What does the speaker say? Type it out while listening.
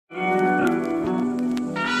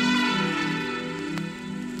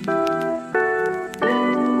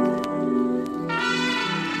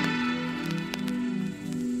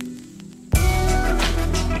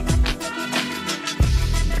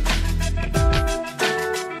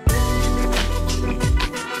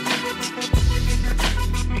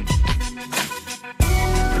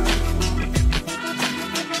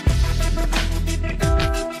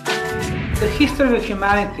history of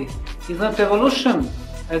humanity is not evolution,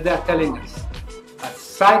 as they are telling us, but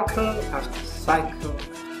cycle after cycle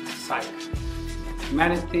after cycle.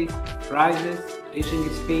 Humanity rises, reaching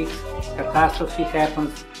its peaks, catastrophe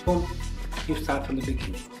happens, boom, you start from the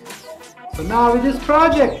beginning. So now with this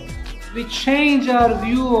project, we change our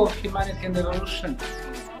view of humanity and evolution.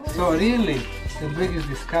 So really, the biggest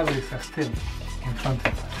discoveries are still in front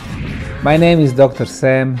of us. My name is Dr.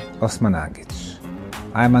 Sem Osmanagić.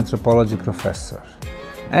 I'm anthropology professor.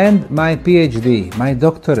 And my PhD, my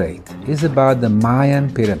doctorate, is about the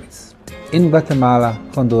Mayan pyramids in Guatemala,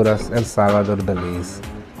 Honduras, El Salvador, Belize,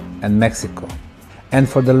 and Mexico. And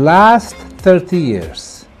for the last 30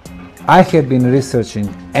 years, I have been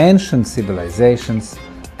researching ancient civilizations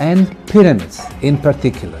and pyramids in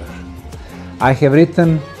particular. I have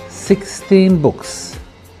written 16 books,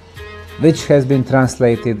 which has been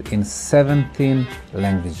translated in 17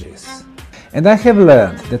 languages. And I have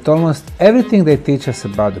learned that almost everything they teach us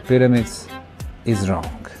about the pyramids is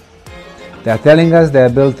wrong. They are telling us they are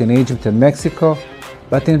built in Egypt and Mexico,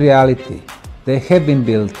 but in reality, they have been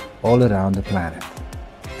built all around the planet.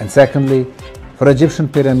 And secondly, for Egyptian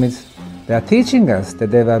pyramids, they are teaching us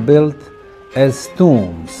that they were built as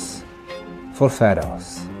tombs for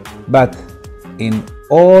pharaohs. But in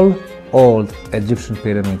all old Egyptian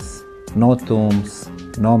pyramids, no tombs,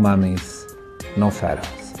 no mummies, no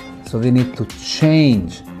pharaohs. So we need to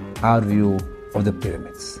change our view of the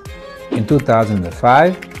pyramids. In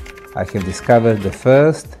 2005, I have discovered the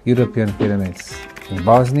first European pyramids in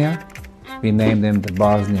Bosnia. We named them the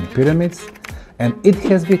Bosnian Pyramids, and it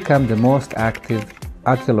has become the most active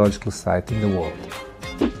archaeological site in the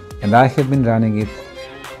world. And I have been running it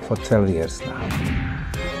for 12 years now.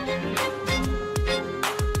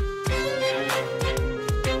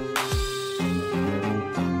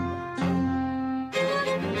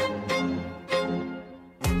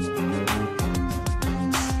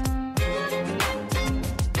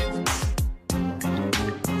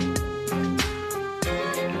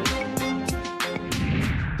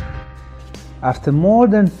 After more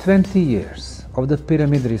than 20 years of the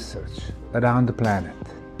pyramid research around the planet,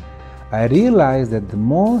 I realized that the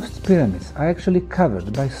most pyramids are actually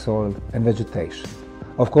covered by soil and vegetation.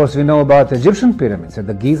 Of course, we know about Egyptian pyramids at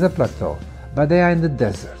the Giza Plateau, but they are in the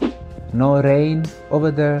desert. No rain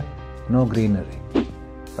over there, no greenery.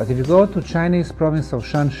 But if you go to Chinese province of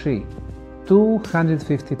Shanxi,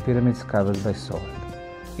 250 pyramids covered by soil.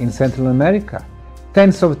 In Central America,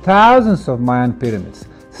 tens of thousands of Mayan pyramids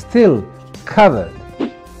still covered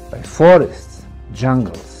by forests,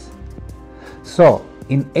 jungles. So,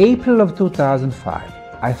 in April of 2005,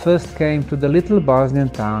 I first came to the little Bosnian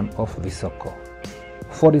town of Visoko,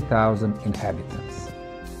 40,000 inhabitants.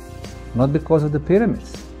 Not because of the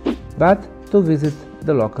pyramids, but to visit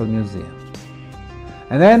the local museum.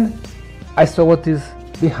 And then I saw what is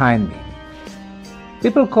behind me.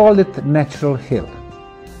 People called it Natural Hill,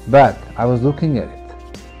 but I was looking at it.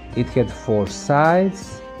 It had 4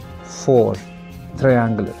 sides, 4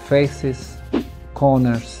 triangular faces,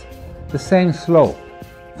 corners, the same slope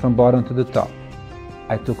from bottom to the top.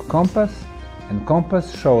 I took compass, and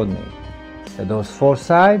compass showed me that those 4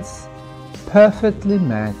 sides perfectly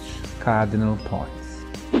match cardinal points: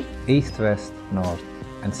 east, west, north,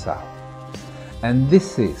 and south. And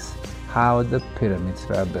this is how the pyramids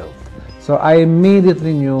were built. So I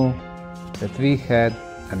immediately knew that we had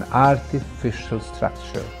an artificial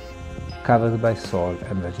structure covered by soil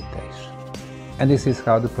and vegetation. And this is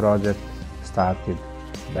how the project started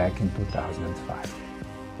back in 2005.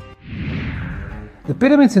 The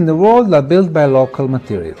pyramids in the world are built by local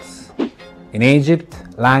materials. In Egypt,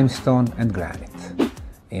 limestone and granite.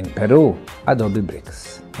 In Peru, adobe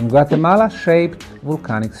bricks. In Guatemala, shaped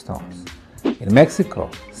volcanic stones. In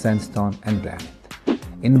Mexico, sandstone and granite.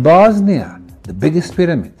 In Bosnia, the biggest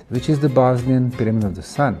pyramid, which is the Bosnian Pyramid of the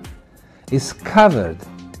Sun, is covered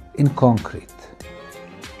in concrete.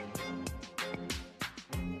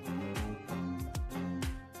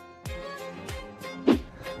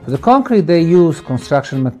 For the concrete, they use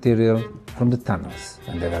construction material from the tunnels.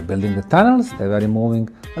 When they were building the tunnels, they were removing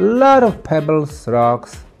a lot of pebbles,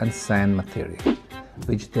 rocks, and sand material,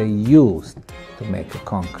 which they used to make a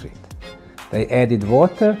concrete. They added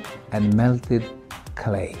water and melted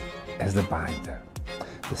clay as the binder.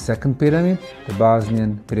 The second pyramid, the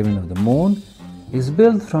Bosnian Pyramid of the Moon, is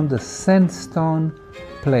built from the sandstone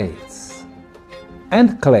plates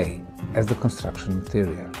and clay as the construction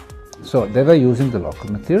material. So they were using the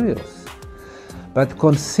local materials. But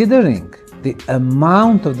considering the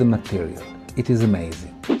amount of the material, it is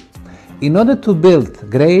amazing. In order to build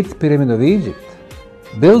Great Pyramid of Egypt,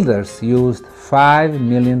 builders used 5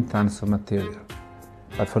 million tons of material.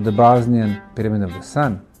 But for the Bosnian Pyramid of the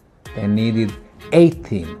Sun, they needed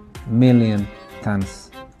 18 million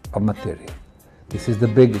tons of material. This is the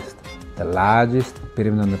biggest, the largest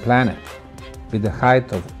pyramid on the planet, with a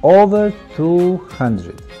height of over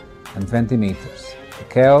 220 meters. The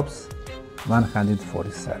Cheops,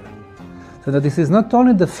 147. So that this is not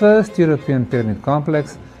only the first European pyramid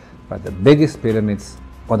complex, but the biggest pyramids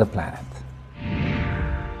on the planet.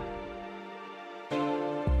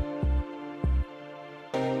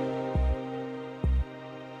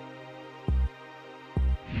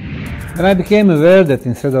 When I became aware that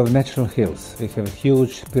instead of natural hills, we have a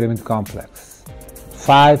huge pyramid complex,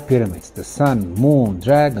 5 pyramids, the sun, moon,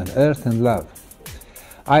 dragon, earth and love,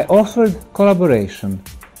 I offered collaboration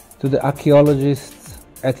to the archaeologists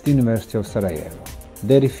at the University of Sarajevo.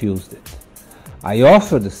 They refused it. I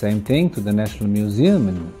offered the same thing to the National Museum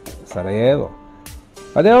in Sarajevo.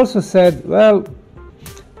 But they also said, well,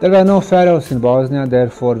 there are no pharaohs in Bosnia,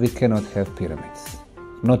 therefore we cannot have pyramids.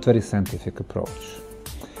 Not very scientific approach.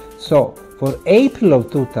 So, for April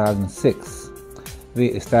of 2006, we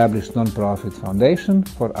established non-profit foundation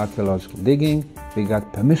for archaeological digging. We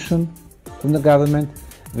got permission from the government.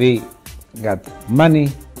 We got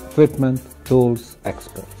money, equipment, tools,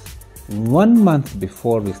 experts. 1 month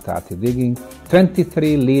before we started digging,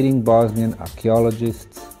 23 leading Bosnian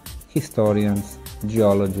archaeologists, historians,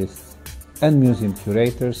 geologists, and museum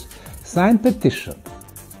curators signed a petition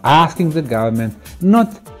asking the government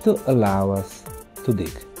not to allow us to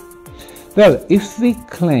dig. Well, if we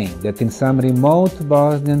claim that in some remote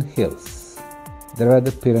Bosnian hills there are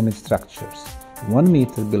the pyramid structures 1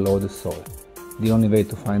 meter below the soil, the only way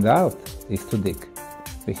to find out is to dig.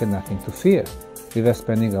 We had nothing to fear. We were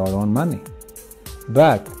spending our own money.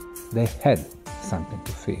 But they had something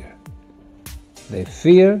to fear. They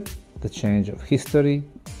fear the change of history,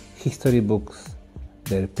 history books,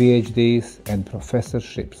 their PhDs and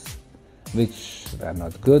professorships, which were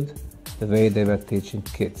not good. The way they were teaching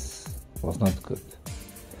kids was not good.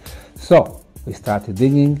 So we started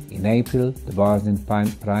digging. In April, the Bosnian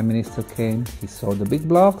Prime Minister came. He saw the big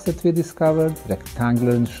blocks that we discovered,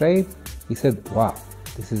 rectangular in shape. He said, wow,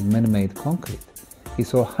 this is man-made concrete. He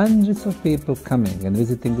saw hundreds of people coming and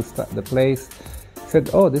visiting the place. He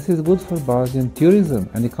said, oh, this is good for Bosnian tourism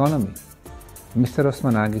and economy. Mr.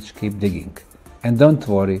 Osmanagić, keep digging. And don't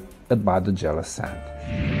worry about the jealous sand.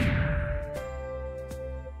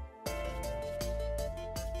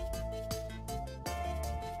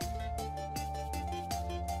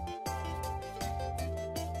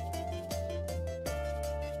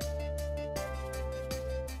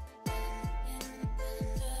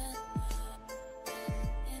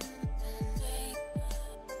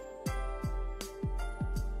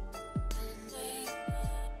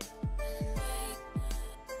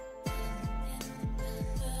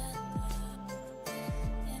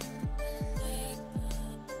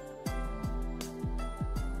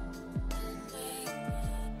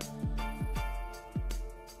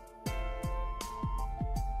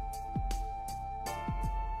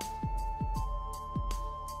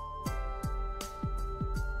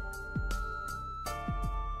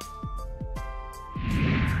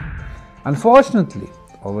 Unfortunately,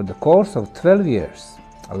 over the course of 12 years,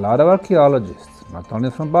 a lot of archaeologists, not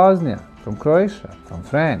only from Bosnia, from Croatia, from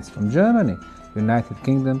France, from Germany, United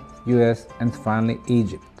Kingdom, US, and finally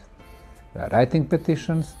Egypt, were writing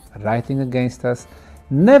petitions, writing against us,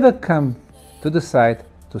 never come to the site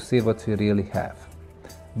to see what we really have.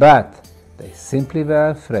 But they simply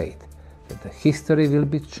were afraid that the history will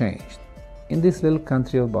be changed in this little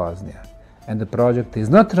country of Bosnia, and the project is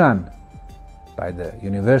not run by the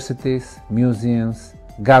universities, museums,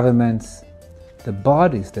 governments, the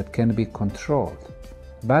bodies that can be controlled,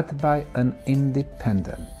 but by an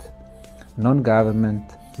independent,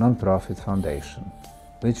 non-government, non-profit foundation,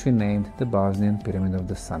 which we named the Bosnian Pyramid of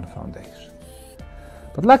the Sun Foundation.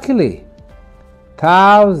 But luckily,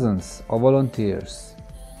 thousands of volunteers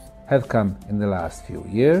have come in the last few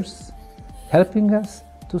years, helping us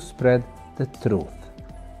to spread the truth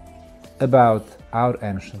about our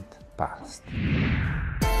ancient past.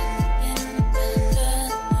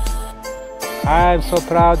 I'm so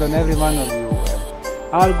proud of every one of you.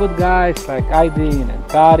 All good guys like Aydin and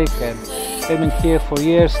Tariq, and they've been here for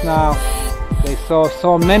years now. They saw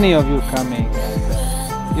so many of you coming.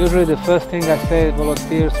 And, usually the first thing I say to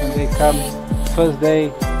volunteers when they come, first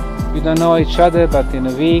day, you don't know each other, but in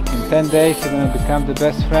a week, in 10 days, you're going to become the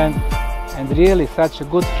best friend. And really, such a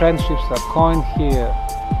good friendships are coined here,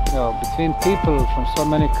 between people from so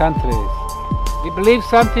many countries. We believe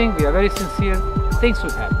something, we are very sincere, things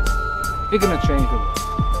will happen. We're going to change the world.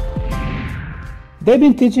 They've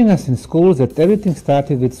been teaching us in schools that everything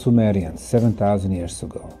started with Sumerians 7,000 years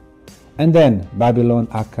ago. And then Babylon,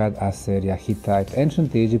 Akkad, Assyria, Hittite,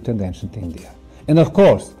 ancient Egypt and ancient India. And of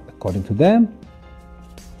course, according to them,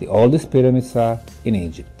 the oldest pyramids are in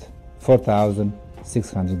Egypt,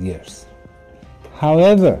 4,600 years.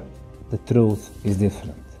 However, the truth is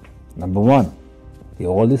different. Number one, the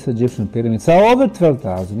oldest Egyptian pyramids are over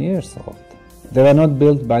 12,000 years old. They were not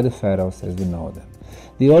built by the pharaohs as we know them.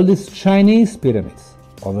 The oldest Chinese pyramids,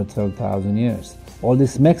 over 12,000 years.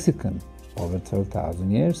 Oldest Mexican, over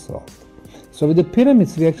 12,000 years old. So with the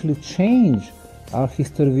pyramids, we actually change our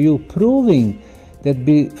history view, proving that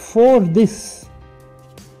before this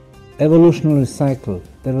evolutionary cycle,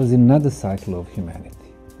 there was another cycle of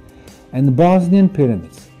humanity. And the Bosnian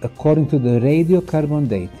pyramids, according to the radiocarbon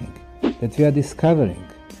dating that we are discovering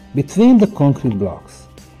between the concrete blocks,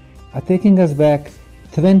 are taking us back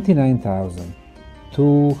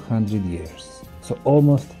 29,200 years. So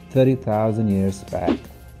almost 30,000 years back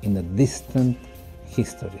in the distant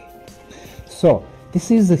history. So this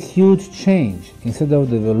is a huge change. Instead of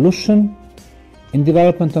the evolution in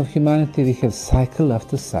development of humanity, we have cycle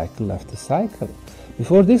after cycle after cycle.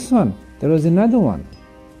 Before this one, there was another one,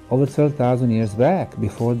 over 12,000 years back,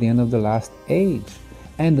 before the end of the last age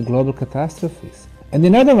and the global catastrophes. And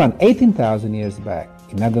another one, 18,000 years back.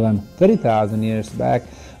 Another one, 30,000 years back,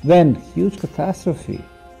 when huge catastrophe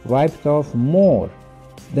wiped off more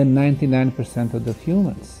than 99% of the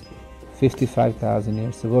humans. 55,000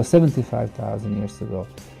 years ago, 75,000 years ago.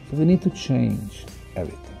 So we need to change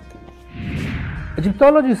everything.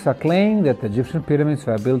 Egyptologists are claiming that Egyptian pyramids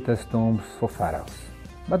were built as tombs for pharaohs,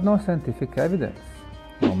 but no scientific evidence.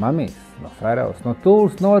 No mummies, no pharaohs, no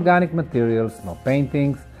tools, no organic materials, no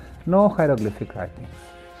paintings, no hieroglyphic writings.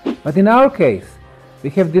 But in our case, we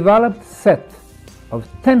have developed a set of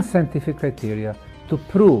 10 scientific criteria to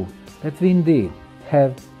prove that we indeed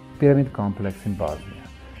have pyramid complex in Bosnia.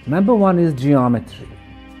 Number one is geometry.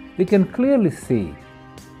 We can clearly see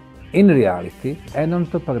in reality and on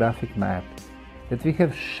topographic map that we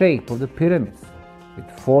have shape of the pyramids with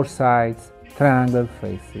 4 sides, triangular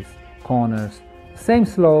faces, corners, same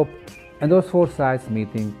slope, and those 4 sides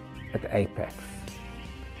meeting at apex.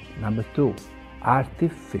 Number 2,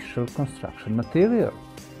 artificial construction material.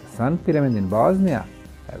 The Sun Pyramid in Bosnia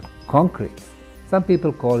has concrete. Some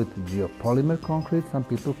people call it geopolymer concrete, some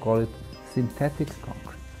people call it synthetic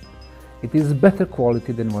concrete. It is better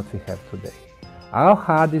quality than what we have today. Our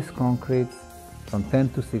hardest concretes from 10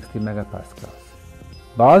 to 60 megapascals.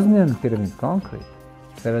 Bosnian pyramid concrete,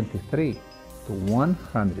 73 to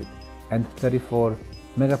 134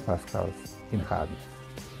 megapascals in hardness.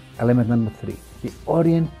 Element number 3, the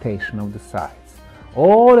orientation of the sides.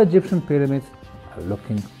 All Egyptian pyramids are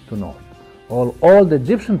looking to north. All old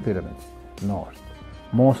Egyptian pyramids, north.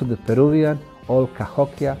 Most of the Peruvian, all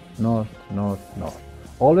Cahokia, north, north, north.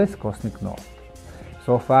 Always cosmic north.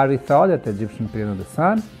 So far we thought that the Egyptian pyramid of the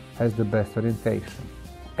sun has the best orientation.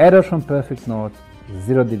 Error from perfect north,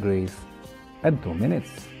 0 degrees and 2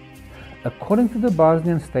 minutes. According to the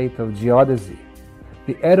Bosnian state of geodesy,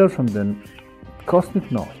 the error from the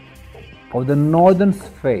cosmic north of the northern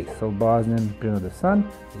face of Bosnian pyramid of the sun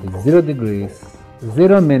is 0 degrees,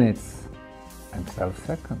 0 minutes and 12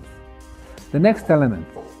 seconds. The next element,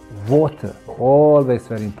 water, always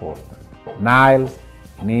very important. Nile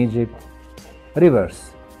in Egypt,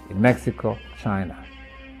 rivers in Mexico, China.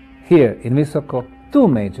 Here in Visoko, 2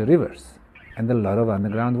 major rivers and a lot of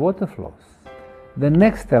underground water flows. The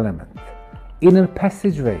next element, inner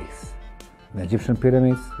passageways. In the Egyptian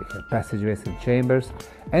pyramids, we have passageways and chambers,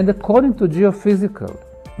 and according to geophysical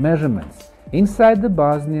measurements, inside the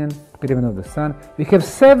Bosnian Pyramid of the Sun, we have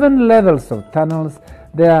 7 levels of tunnels.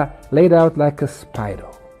 They are laid out like a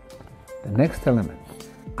spiral. The next element,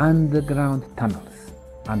 underground tunnels.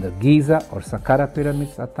 Under Giza or Saqqara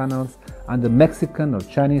pyramids are tunnels, under Mexican or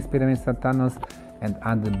Chinese pyramids are tunnels, and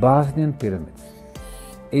under Bosnian pyramids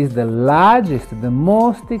is the largest, the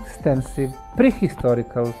most extensive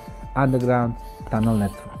prehistorical underground tunnel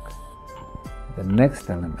network. The next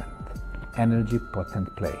element, energy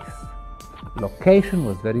potent place. Location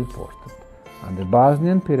was very important. Under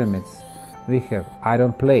Bosnian pyramids, we have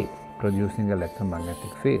iron plate producing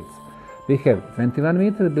electromagnetic fields. We have 21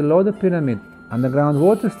 meters below the pyramid, underground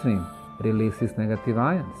water stream releases negative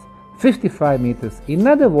ions. 55 meters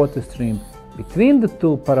another water stream between the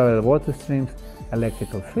 2 parallel water streams,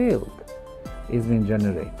 electrical field is being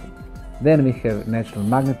generated. Then we have natural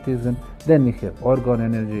magnetism, then we have orgone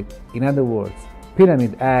energy. In other words,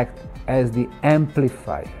 pyramid act as the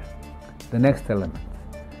amplifier. The next element,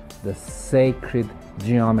 the sacred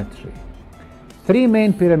geometry. 3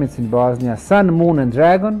 main pyramids in Bosnia, Sun, Moon and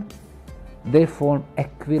Dragon, they form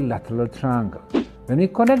equilateral triangle. When we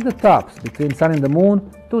connect the tops between Sun and the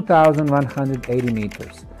Moon, 2,180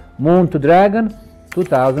 meters. Moon to Dragon,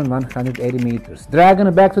 2,180 meters.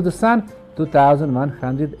 Dragon back to the Sun,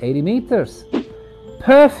 2,180 meters.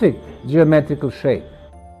 Perfect geometrical shape.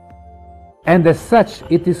 And as such,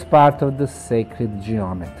 it is part of the sacred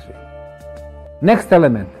geometry. Next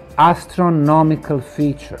element, astronomical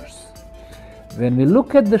features. When we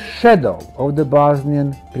look at the shadow of the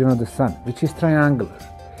Bosnian Pyramid of the Sun, which is triangular,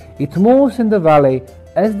 it moves in the valley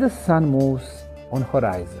as the Sun moves on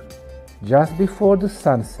horizon, just before the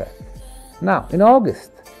sunset. Now, in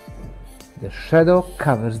August, the shadow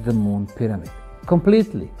covers the Moon Pyramid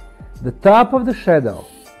completely, the top of the shadow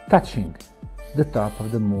touching the top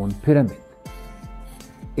of the Moon Pyramid.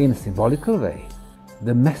 In a symbolical way,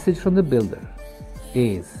 the message from the builder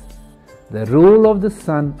is the rule of the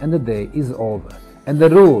sun and the day is over, and the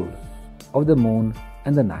rule of the moon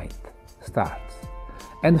and the night starts.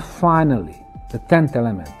 And finally, the 10th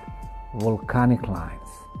element, volcanic lines.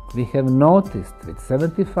 We have noticed with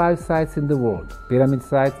 75 sites in the world, pyramid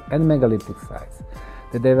sites and megalithic sites,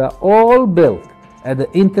 that they were all built at the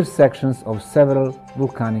intersections of several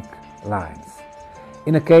volcanic lines.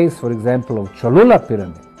 In a case, for example, of Cholula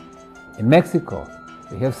Pyramid in Mexico,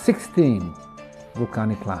 we have 16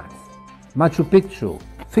 volcanic lines. Machu Picchu,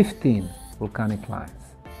 15 volcanic lines.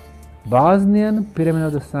 Bosnian Pyramid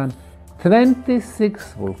of the Sun,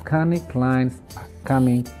 26 volcanic lines are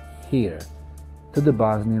coming here to the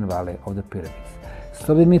Bosnian Valley of the Pyramids.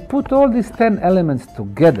 So when we put all these 10 elements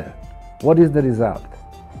together, what is the result?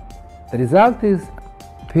 The result is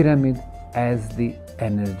pyramid as the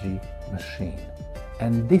energy machine.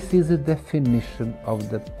 And this is a definition of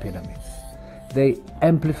the pyramids. They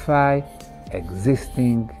amplify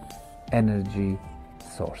existing energy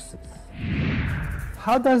sources.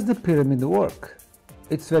 How does the pyramid work?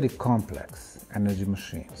 It's very complex, energy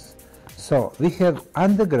machines. So we have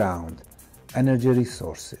underground energy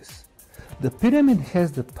resources. The pyramid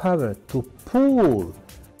has the power to pool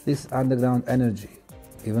this underground energy,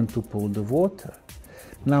 even to pool the water.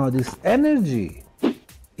 Now this energy,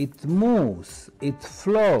 it moves, it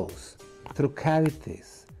flows through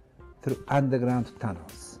cavities, through underground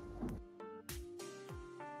tunnels.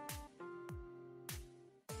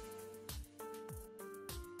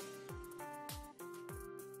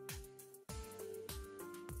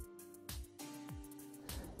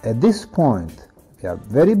 At this point, we are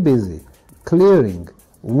very busy clearing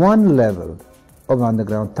one level of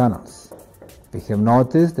underground tunnels. We have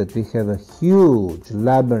noticed that we have a huge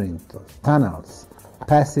labyrinth of tunnels,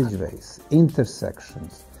 passageways,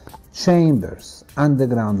 intersections, chambers,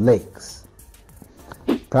 underground lakes.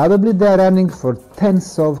 Probably they are running for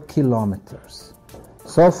tens of kilometers.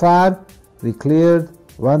 So far, we cleared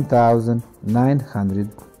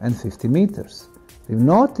 1,950 meters. We've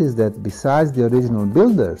noticed that besides the original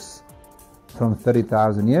builders from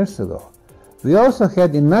 30,000 years ago, we also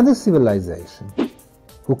had another civilization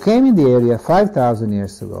who came in the area 5,000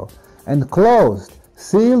 years ago and closed,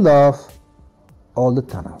 sealed off all the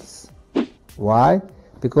tunnels. Why?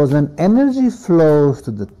 Because when energy flows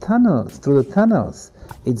to the tunnels, through the tunnels,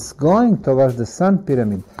 it's going towards the Sun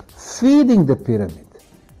Pyramid, feeding the pyramid,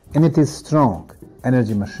 and it is strong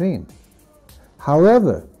energy machine.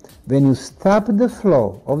 However, when you stop the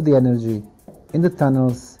flow of the energy in the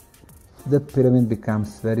tunnels, the pyramid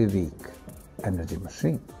becomes very weak energy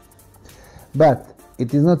machine. But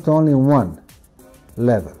it is not only one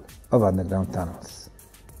level of underground tunnels.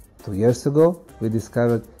 2 years ago, we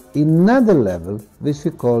discovered another level which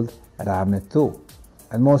we called Ravne 2.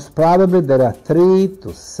 And most probably there are 3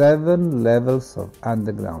 to 7 levels of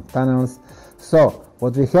underground tunnels. So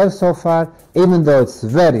what we have so far, even though it's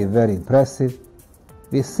very, very impressive,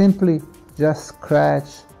 we simply just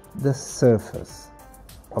scratch the surface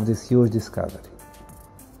of this huge discovery,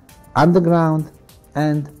 underground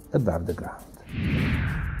and above the ground.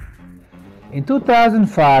 In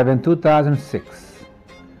 2005 and 2006,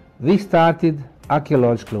 we started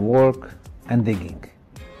archaeological work and digging.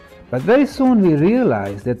 But very soon we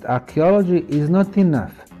realized that archaeology is not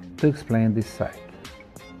enough to explain this site.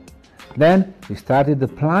 Then we started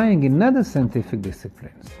applying in other scientific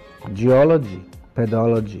disciplines: geology,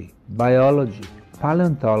 pedology, biology,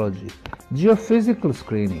 paleontology, geophysical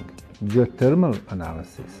screening, geothermal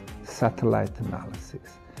analysis, satellite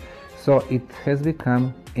analysis. So it has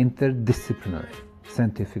become interdisciplinary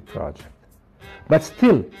scientific project. But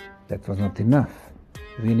still, that was not enough.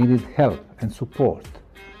 We needed help and support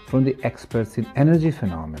from the experts in energy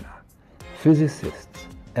phenomena, physicists,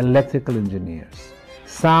 electrical engineers,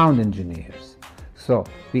 sound engineers. So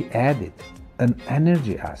we added an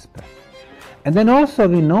energy aspect. And then also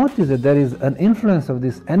we notice that there is an influence of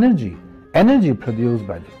this energy produced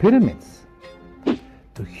by the pyramids,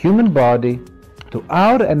 to human body, to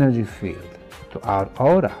our energy field, to our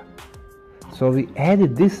aura. So we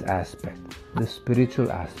added this aspect, the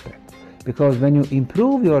spiritual aspect, because when you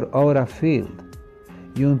improve your aura field,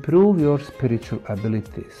 you improve your spiritual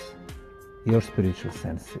abilities, your spiritual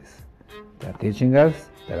senses. They are teaching us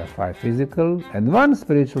there are 5 physical and 1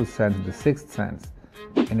 spiritual sense, the 6th sense.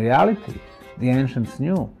 In reality, the ancients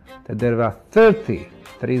knew that there were 30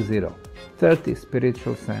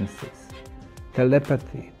 spiritual senses: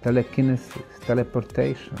 telepathy, telekinesis,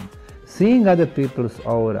 teleportation, seeing other people's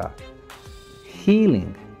aura,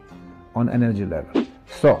 healing on energy level.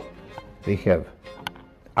 So we have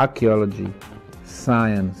archaeology,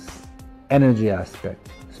 science, energy aspect,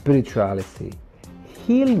 spirituality,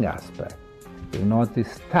 healing aspect. We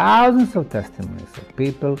notice thousands of testimonies of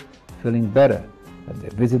people feeling better when they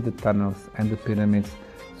visit the tunnels and the pyramids.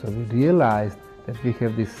 So we realized that we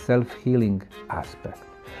have this self-healing aspect.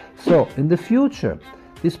 So in the future,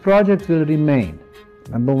 this project will remain,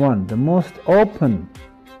 number 1, the most open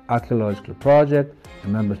archaeological project,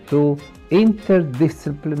 and number 2,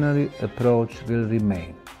 interdisciplinary approach will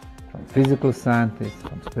remain, from physical scientists,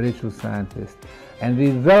 from spiritual scientists, and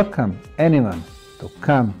we welcome anyone to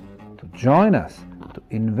come, to join us, to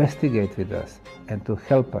investigate with us, and to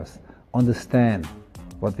help us understand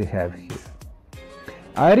what we have here.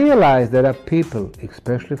 I realize there are people,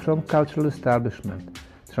 especially from cultural establishment,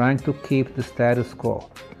 trying to keep the status quo,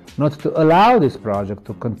 not to allow this project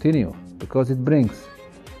to continue because it brings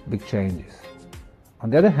big changes. On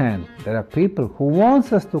the other hand, there are people who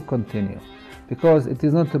want us to continue because it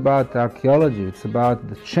is not about archaeology, it's about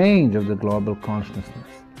the change of the global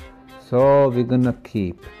consciousness. So we're gonna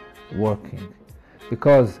keep working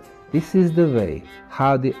because this is the way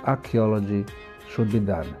how the archaeology should be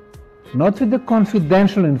done. Not with the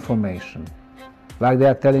confidential information, like they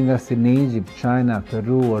are telling us in Egypt, China,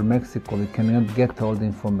 Peru or Mexico, we cannot get all the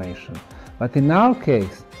information. But in our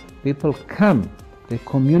case, people come, they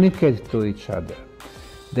communicate to each other.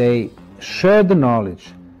 They share the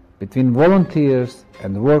knowledge between volunteers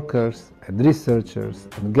and workers and researchers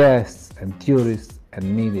and guests and tourists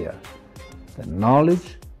and media. The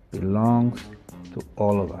knowledge belongs to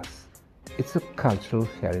all of us. It's a cultural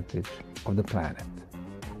heritage of the planet.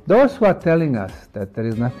 Those who are telling us that there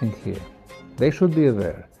is nothing here, they should be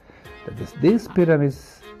aware that these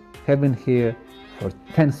pyramids have been here for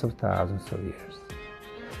tens of thousands of years.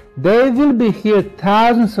 They will be here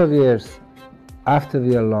thousands of years after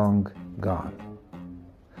we are long gone.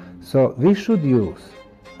 So we should use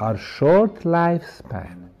our short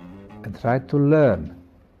lifespan and try to learn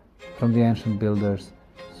from the ancient builders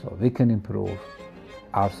so we can improve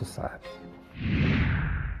our society.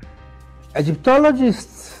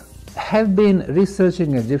 Egyptologists have been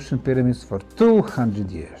researching Egyptian pyramids for 200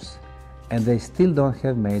 years and they still don't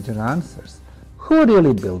have major answers. Who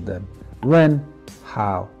really built them? When?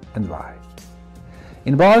 How? And why?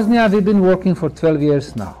 In Bosnia, we've been working for 12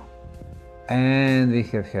 years now, and we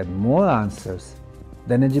have had more answers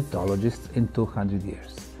than Egyptologists in 200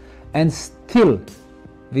 years. And still,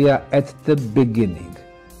 we are at the beginning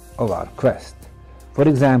of our quest. For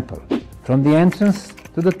example, from the entrance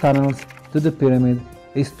to the tunnels to the pyramid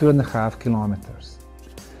is 2.5 kilometers.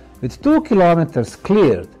 With 2 kilometers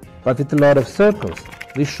cleared, but with a lot of circles,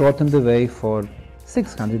 we shortened the way for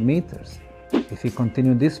 600 meters. If we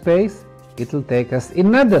continue this pace, it will take us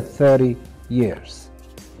another 30 years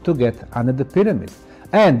to get under the pyramid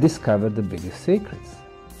and discover the biggest secrets.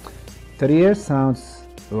 30 years sounds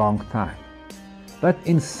a long time, but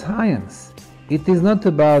in science, it is not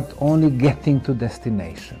about only getting to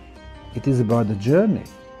destination. It is about the journey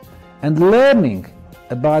and learning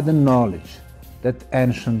about the knowledge that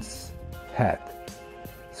ancients had.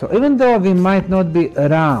 So even though we might not be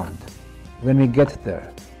around when we get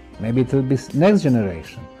there, maybe it will be next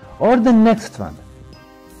generation or the next one.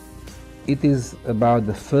 It is about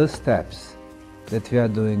the first steps that we are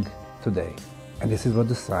doing today. And this is what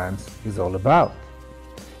the science is all about.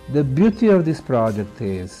 The beauty of this project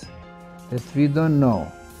is that we don't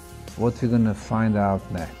know what we're going to find out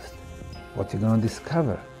next, what we're going to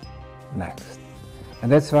discover next.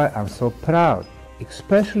 And that's why I'm so proud,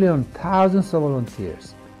 especially on thousands of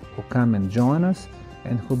volunteers who come and join us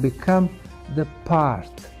and who become the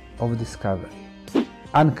part of discovery.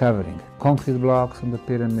 Uncovering concrete blocks on the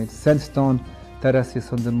pyramid, sandstone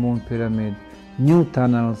terraces on the moon pyramid, new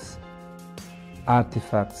tunnels,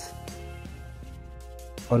 artifacts,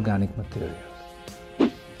 organic materials.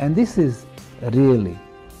 And this is really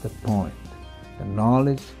the point. The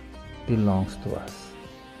knowledge belongs to us.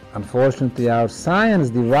 Unfortunately, our science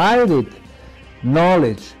divided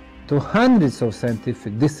knowledge to hundreds of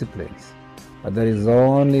scientific disciplines, but there is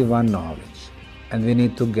only one knowledge, and we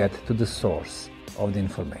need to get to the source of the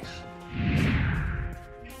information.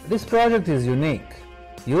 This project is unique.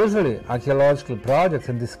 Usually, archaeological projects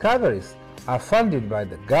and discoveries are funded by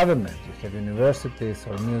the government. You have universities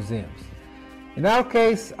or museums. In our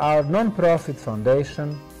case, our non-profit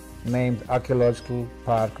foundation, named Archaeological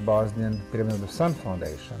Park Bosnian Pyramid of the Sun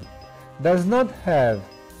Foundation, does not have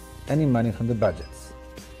any money from the budgets.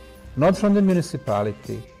 Not from the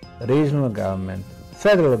municipality, regional government,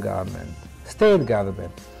 federal government, state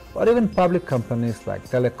government, or even public companies like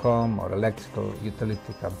telecom or electrical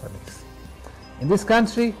utility companies. In this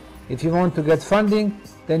country, if you want to get funding,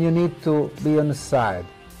 then you need to be on the side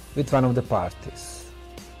with one of the parties.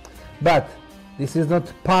 But this is not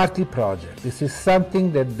a party project. This is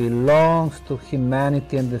something that belongs to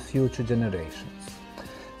humanity and the future generations.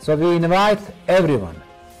 So we invite everyone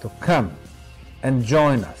to come and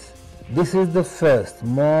join us. This is the first,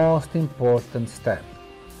 most important step.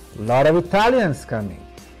 A lot of Italians coming.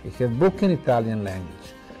 We have books in Italian language.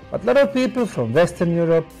 But a lot of people from Western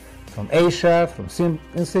Europe, from Asia, from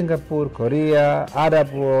Singapore, Korea,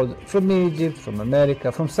 Arab world, from Egypt, from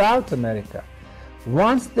America, from South America.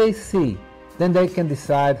 Once they see, then they can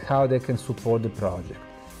decide how they can support the project,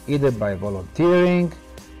 either by volunteering,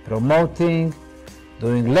 promoting,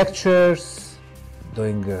 doing lectures,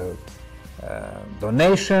 doing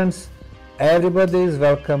donations. Everybody is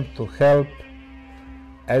welcome to help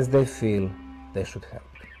as they feel they should help.